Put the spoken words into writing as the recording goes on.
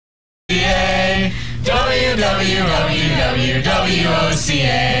This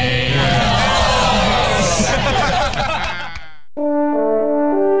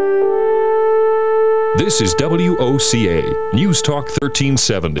is WOCA, News Talk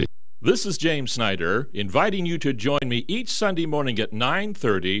 1370. This is James Snyder, inviting you to join me each Sunday morning at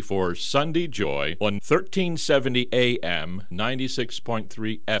 9:30 for Sunday Joy on 1370 AM,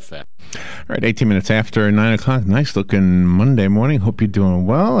 96.3 FM. All right, 18 minutes after 9 o'clock. Nice looking Monday morning. Hope you're doing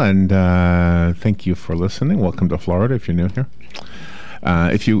well, and thank you for listening. Welcome to Florida if you're new here.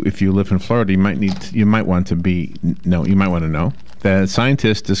 If you live in Florida, you might want to know that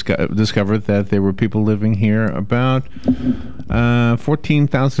scientists discovered that there were people living here about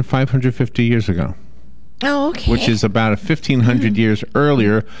 14,550 years ago. Oh, okay. Which is about 1,500 years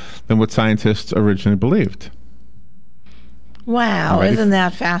earlier than what scientists originally believed. Wow, Alrighty. Isn't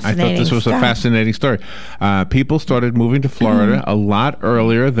that fascinating? I thought this was a fascinating story. People started moving to Florida a lot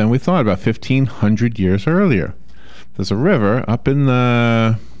earlier than we thought, about 1,500 years earlier. There's a river up in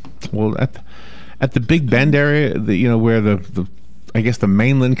the at the Big Bend area, where the I guess the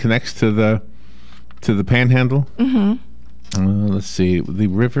mainland connects to the Panhandle. Mm-hmm. Let's see. The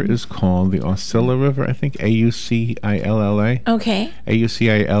river is called the Aucilla River, I think. Aucilla. Okay.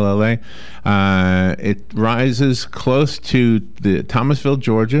 Aucilla. It rises close to the Thomasville,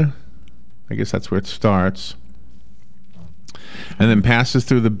 Georgia. I guess that's where it starts. And then passes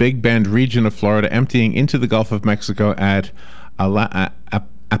through the Big Bend region of Florida, emptying into the Gulf of Mexico at Apalachee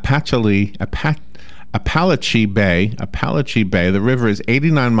Bay. The river is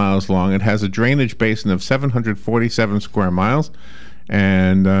 89 miles long. It has a drainage basin of 747 square miles.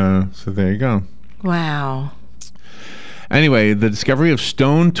 And so there you go. Wow. Anyway, the discovery of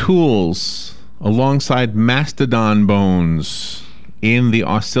stone tools alongside mastodon bones in the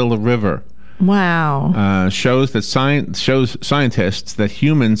Aucilla River. Wow. Shows scientists that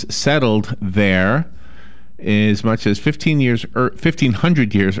humans settled there as much as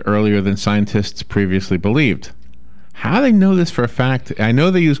 1,500 years earlier than scientists previously believed. How do they know this for a fact? I know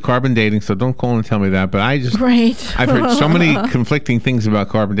they use carbon dating, so don't call and tell me that, but I've heard so many conflicting things about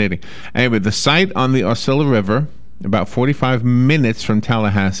carbon dating. Anyway, the site on the Aucilla River, about 45 minutes from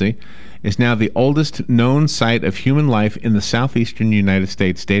Tallahassee, is now the oldest known site of human life in the southeastern United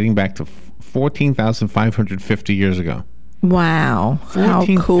States, dating back to 14,550 years ago. Wow. How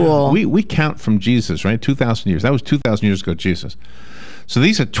cool. We count from Jesus, right? 2,000 years. That was 2,000 years ago, Jesus. So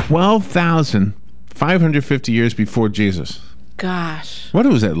these are 12,550 years before Jesus. Gosh. What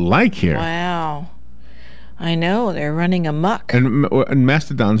was it like here? Wow. I know. They're running amok. And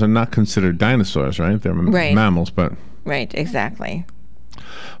mastodons are not considered dinosaurs, right? They're mammals, but... Right, exactly.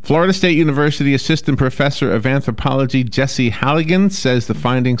 Florida State University Assistant Professor of Anthropology Jesse Halligan says the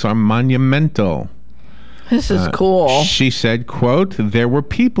findings are monumental. This is cool. She said, quote, "There were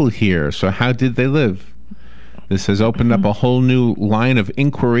people here, so how did they live? This has opened up a whole new line of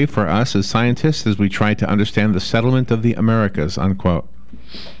inquiry for us as scientists as we try to understand the settlement of the Americas," unquote.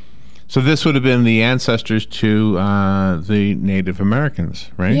 So this would have been the ancestors to the Native Americans,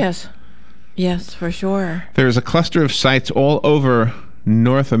 right? Yes. Yes, for sure. There's a cluster of sites all over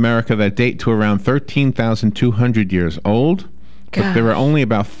North America that date to around 13,200 years old. But there are only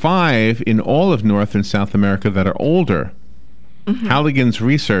about 5 in all of North and South America that are older. Mm-hmm. Halligan's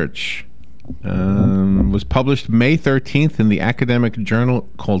research was published May 13th in the academic journal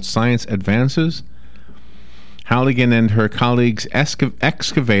called Science Advances. Halligan and her colleagues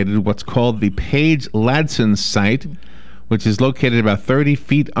excavated what's called the Page-Ladson site, which is located about 30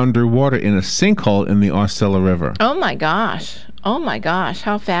 feet underwater in a sinkhole in the Aucilla River. Oh my gosh. Oh my gosh.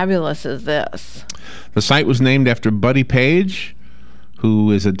 How fabulous is this? The site was named after Buddy Page,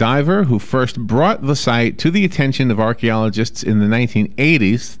 who is a diver who first brought the site to the attention of archaeologists in the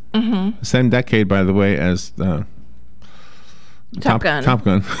 1980s. Mm-hmm. The same decade, by the way, as Top Gun. Top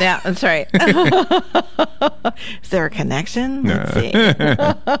Gun. Yeah, that's right. Is there a connection? Let's see. So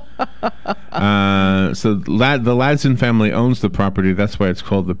the Ladson family owns the property. That's why it's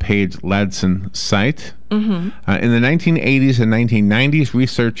called the Page-Ladson site. Mm-hmm. In the 1980s and 1990s,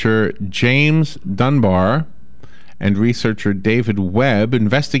 researcher James Dunbar and researcher David Webb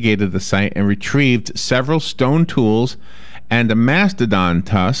investigated the site and retrieved several stone tools and a mastodon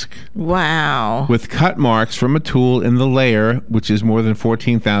tusk. Wow. With cut marks from a tool in the layer, which is more than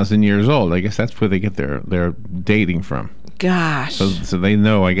 14,000 years old. I guess that's where they get their dating from. Gosh. So they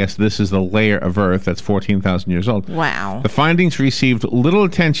know, I guess, this is the layer of Earth that's 14,000 years old. Wow. The findings received little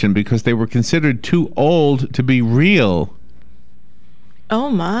attention because they were considered too old to be real. Oh,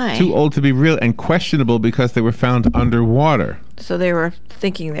 my. Too old to be real and questionable because they were found underwater. So they were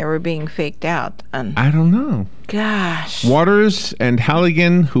thinking they were being faked out. I don't know. Gosh. Waters and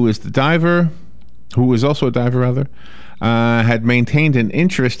Halligan, who is the diver, who was also a diver rather, had maintained an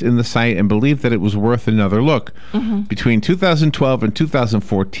interest in the site and believed that it was worth another look. Between 2012 and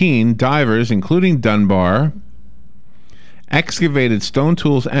 2014, divers, including Dunbar, excavated stone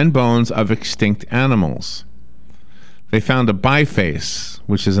tools and bones of extinct animals. They found a biface,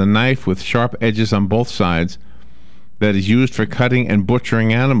 which is a knife with sharp edges on both sides that is used for cutting and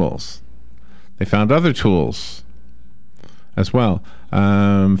butchering animals. They found other tools as well.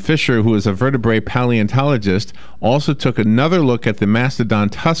 Fisher, who is a vertebrate paleontologist, also took another look at the mastodon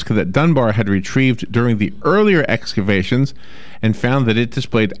tusk that Dunbar had retrieved during the earlier excavations and found that it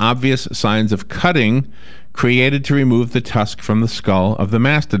displayed obvious signs of cutting created to remove the tusk from the skull of the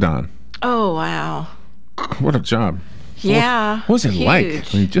mastodon. Oh, wow. What a job. Yeah. What was it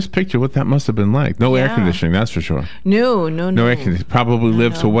like? I mean, just picture what that must have been like. No air conditioning, that's for sure. No air conditioning. Probably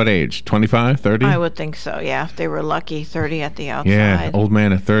lived to what age? 25, 30? I would think so, yeah. If they were lucky, 30 at the outside. Yeah, old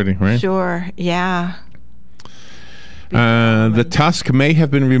man at 30, right? Sure, yeah. The tusk may have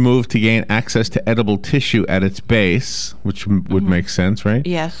been removed to gain access to edible tissue at its base, which would make sense, right?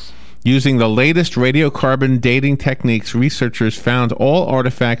 Yes. Using the latest radiocarbon dating techniques, researchers found all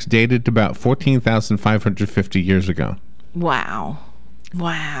artifacts dated to about 14,550 years ago. Wow.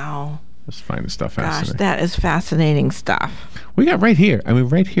 Wow. Let's find the stuff Gosh, fascinating. that is fascinating stuff. We got right here. I mean,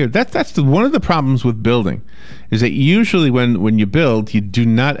 right here. That's one of the problems with building, is that usually when you build, you do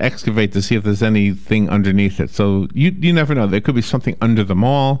not excavate to see if there's anything underneath it. So you never know. There could be something under the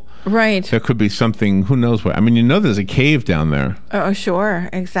mall. Right. There could be something. Who knows what? I mean, there's a cave down there. Oh, sure.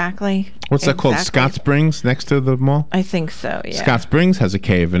 Exactly. What's that called? Scott Springs, next to the mall. I think so. Yeah. Scott Springs has a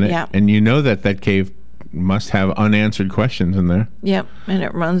cave in it, Yep. and you know that cave must have unanswered questions in there. Yep, and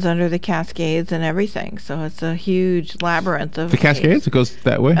it runs under the Cascades and everything, so it's a huge labyrinth of The Cascades, it goes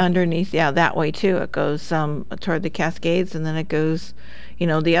that way? underneath. Yeah, that way too. It goes toward the Cascades, and then it goes,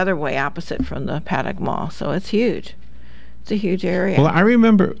 the other way opposite from the Paddock Mall. So it's huge. It's a huge area. Well, I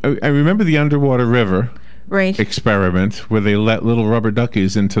remember the underwater river right. experiment where they let little rubber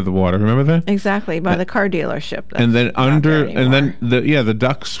duckies into the water. Remember that? Exactly, by the car dealership. And then the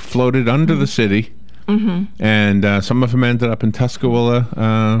ducks floated under the city. And some of them ended up in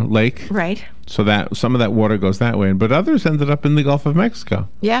Tuscarora Lake. Right. So that some of that water goes that way, but others ended up in the Gulf of Mexico.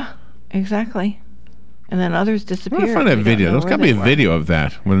 Yeah, exactly. And then others disappeared. I find that video. There's got to be a video of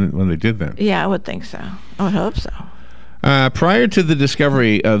that when they did that. Yeah, I would think so. I would hope so. Prior to the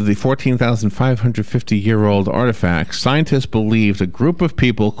discovery of the 14,550-year-old artifacts, scientists believed a group of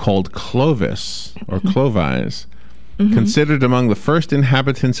people called Clovis or Clovis, considered among the first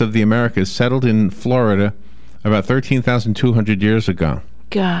inhabitants of the Americas, settled in Florida about 13,200 years ago.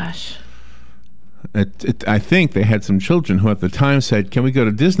 Gosh. I think they had some children who at the time said, "Can we go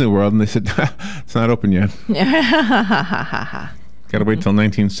to Disney World?" And they said, "It's not open yet. Got to wait till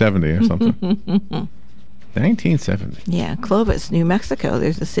 1970 or something." 1970. Yeah, Clovis, New Mexico.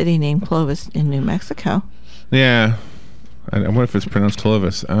 There's a city named Clovis in New Mexico. Yeah. I wonder if it's pronounced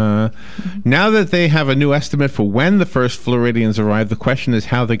Clovis. Now that they have a new estimate for when the first Floridians arrived, the question is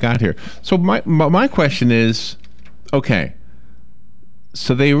how they got here. So my question is, okay,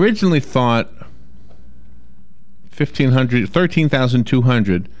 so they originally thought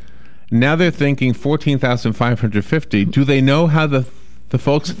 13,200. Now they're thinking 14,550. Do they know how the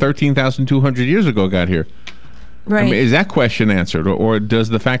folks 13,200 years ago got here? Right. I mean, is that question answered? Or does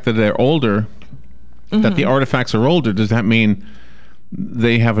the fact that they're older, that the artifacts are older, does that mean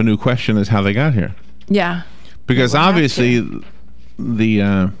they have a new question as how they got here? Yeah. Because obviously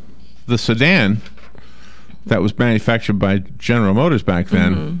the sedan that was manufactured by General Motors back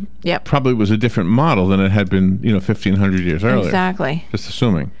then Yep. probably was a different model than it had been, 1,500 years earlier. Exactly. Just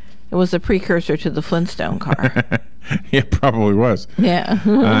assuming. It was a precursor to the Flintstone car. It probably was. Yeah.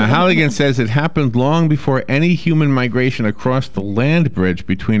 Halligan says it happened long before any human migration across the land bridge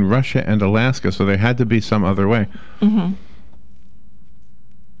between Russia and Alaska, so there had to be some other way.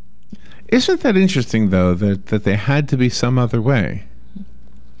 Isn't that interesting, though, that there had to be some other way?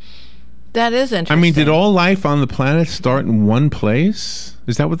 That is interesting. I mean, did all life on the planet start in one place?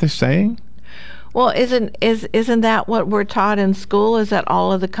 Is that what they're saying? Well, isn't that what we're taught in school? Is that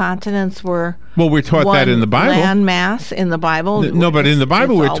all of the continents were Well, we're taught that in the Bible. Land mass in the Bible. No, but in the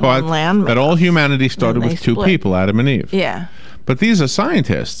Bible we're taught that all humanity started with two people, Adam and Eve. Yeah. But these are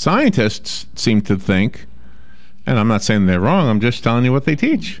scientists. Scientists seem to think, and I'm not saying they're wrong, I'm just telling you what they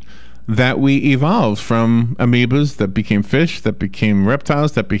teach, that we evolved from amoebas that became fish, that became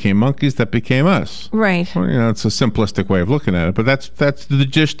reptiles, that became monkeys, that became us. Right. Well, it's a simplistic way of looking at it, but that's the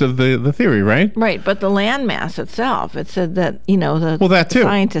gist of the theory, right? Right, but the landmass itself, it said that, that too.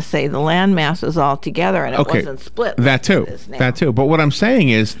 Scientists say the landmass is all together and it wasn't split. That too. That too. But what I'm saying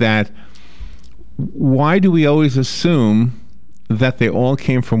is that why do we always assume that they all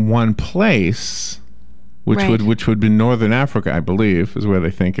came from one place, which would be Northern Africa, I believe, is where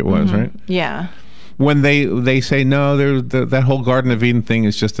they think it was, right? Yeah. When they say no, that whole Garden of Eden thing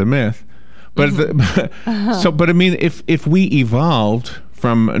is just a myth. But but I mean, if we evolved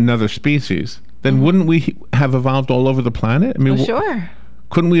from another species, then wouldn't we have evolved all over the planet? I mean, Sure.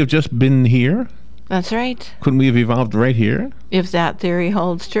 Couldn't we have just been here? That's right. Couldn't we have evolved right here? If that theory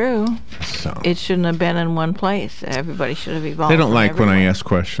holds true, So it shouldn't have been in one place. Everybody should have evolved. they don't from like when I everywhere. ask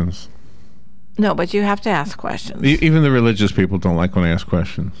questions. No, but you have to ask questions. Even the religious people don't like when I ask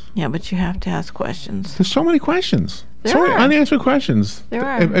questions. Yeah, but you have to ask questions. There's so many questions. There So many are. unanswered questions. There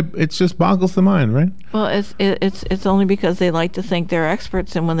are. It just boggles the mind, right? Well, it's only because they like to think they're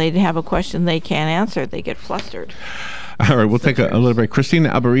experts, and when they have a question they can't answer, they get flustered. All right, we'll take a little break. Christina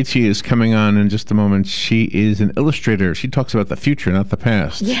Alberici is coming on in just a moment. She is an illustrator. She talks about the future, not the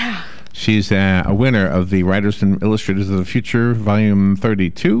past. Yeah. She's a winner of the Writers and Illustrators of the Future, Volume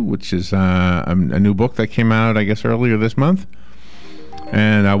 32, which is a new book that came out, I guess, earlier this month.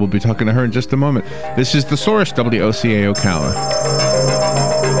 And I will be talking to her in just a moment. This is The Source, WOCA Ocala.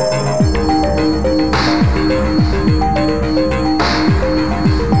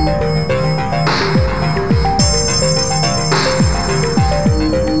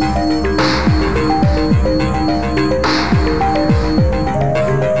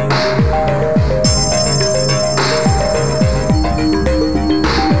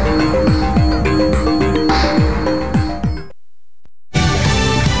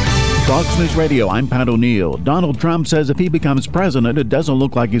 Fox News Radio, I'm Pat O'Neill. Donald Trump says if he becomes president, it doesn't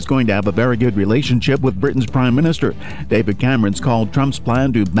look like he's going to have a very good relationship with Britain's prime minister. David Cameron's called Trump's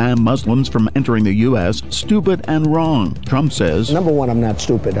plan to ban Muslims from entering the U.S. stupid and wrong. Trump says, Number one, I'm not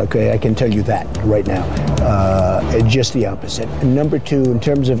stupid, okay? I can tell you that right now. Just the opposite. And number two, in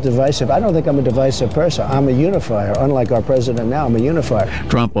terms of divisive, I don't think I'm a divisive person. I'm a unifier. Unlike our president now, I'm a unifier.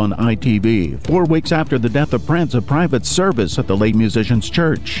 Trump on ITV. 4 weeks after the death of Prince, a private service at the late musician's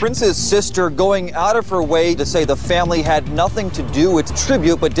church. Prince's sister going out of her way to say the family had nothing to do with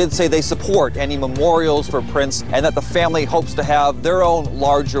tribute, but did say they support any memorials for Prince and that the family hopes to have their own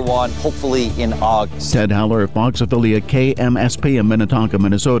larger one, hopefully in August. Ted Haller, Fox affiliate KMSP in Minnetonka,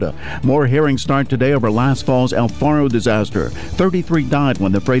 Minnesota. More hearings start today over last fall's El Faro disaster. 33 died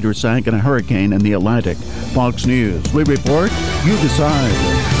when the freighter sank in a hurricane in the Atlantic. Fox News. We report, you decide.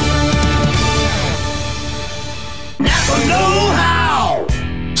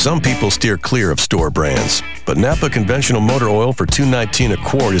 Some people steer clear of store brands, but Napa Conventional Motor Oil for $2.19 a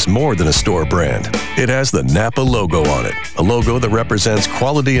quart is more than a store brand. It has the Napa logo on it, a logo that represents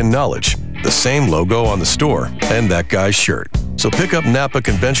quality and knowledge, the same logo on the store and that guy's shirt. So pick up Napa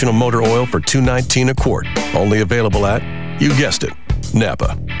Conventional Motor Oil for $2.19 a quart, only available at, you guessed it,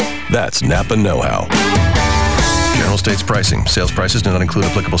 Napa. That's Napa know-how. General States pricing. Sales prices do not include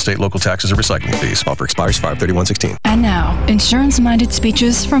applicable state, local taxes, or recycling fees. Offer expires 5/31/16. And now, insurance-minded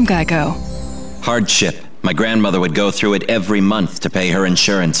speeches from Geico. Hardship. My grandmother would go through it every month to pay her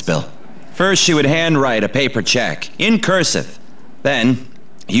insurance bill. First, she would handwrite a paper check in cursive. Then,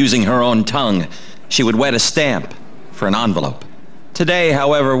 using her own tongue, she would wet a stamp for an envelope. Today,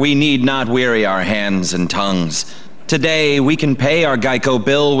 however, we need not weary our hands and tongues. Today, we can pay our Geico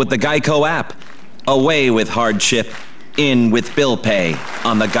bill with the Geico app. Away with hardship, in with bill pay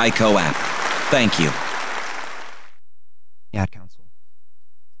on the Geico app. Thank you. Ad Council.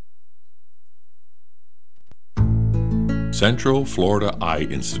 Central Florida Eye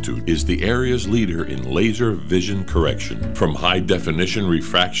Institute is the area's leader in laser vision correction. From high-definition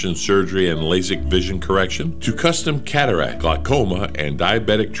refraction surgery and LASIK vision correction to custom cataract, glaucoma, and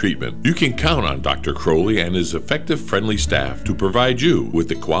diabetic treatment, you can count on Dr. Crowley and his effective, friendly staff to provide you with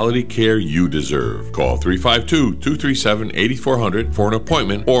the quality care you deserve. Call 352-237-8400 for an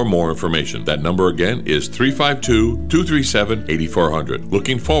appointment or more information. That number again is 352-237-8400.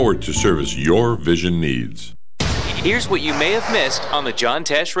 Looking forward to service your vision needs. Here's what you may have missed on the John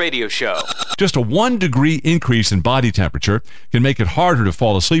Tesh Radio Show. Just a 1 degree increase in body temperature can make it harder to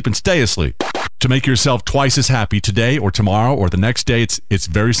fall asleep and stay asleep. To make yourself twice as happy today or tomorrow or the next day, it's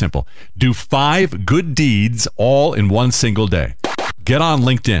very simple. Do 5 good deeds all in one single day. Get on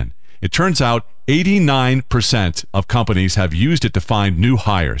LinkedIn. It turns out 89% of companies have used it to find new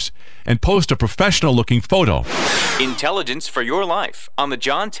hires. And post a professional-looking photo. Intelligence for your life on the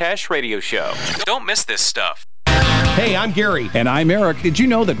John Tesh Radio Show. Don't miss this stuff. Hey, I'm Gary. And I'm Eric. Did you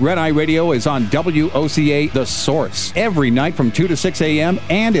know that Red Eye Radio is on WOCA The Source every night from 2 to 6 a.m.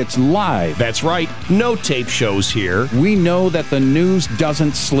 and it's live? That's right. No tape shows here. We know that the news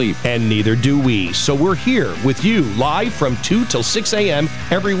doesn't sleep. And neither do we. So we're here with you live from 2 till 6 a.m.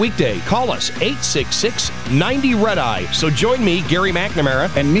 every weekday. Call us 866-90-RED-EYE. So join me, Gary McNamara.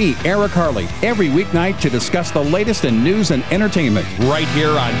 And me, Eric Harley, every weeknight to discuss the latest in news and entertainment. Right here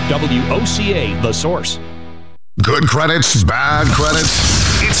on WOCA The Source. Good credits, bad credits.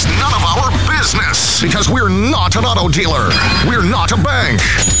 It's none of our business because we're not an auto dealer. We're not a bank.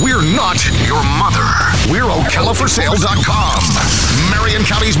 We're not your mother. We're OcalaForSale.com. Marion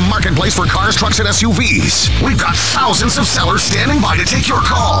County's marketplace for cars, trucks, and SUVs. We've got thousands of sellers standing by to take your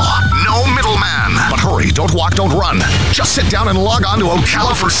call. No middleman. But hurry, don't walk, don't run. Just sit down and log on to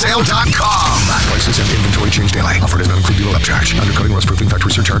OcalaForSale.com. Prices and inventory change daily. Offer does not include dealer upcharge. Undercutting, rust-proofing,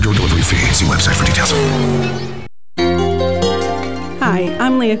 factory surcharge, or delivery fee. See website for details. Hi,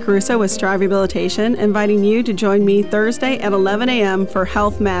 I'm Leah Caruso with Strive Rehabilitation, inviting you to join me Thursday at 11 a.m. for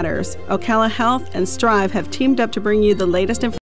Health Matters. Ocala Health and Strive have teamed up to bring you the latest information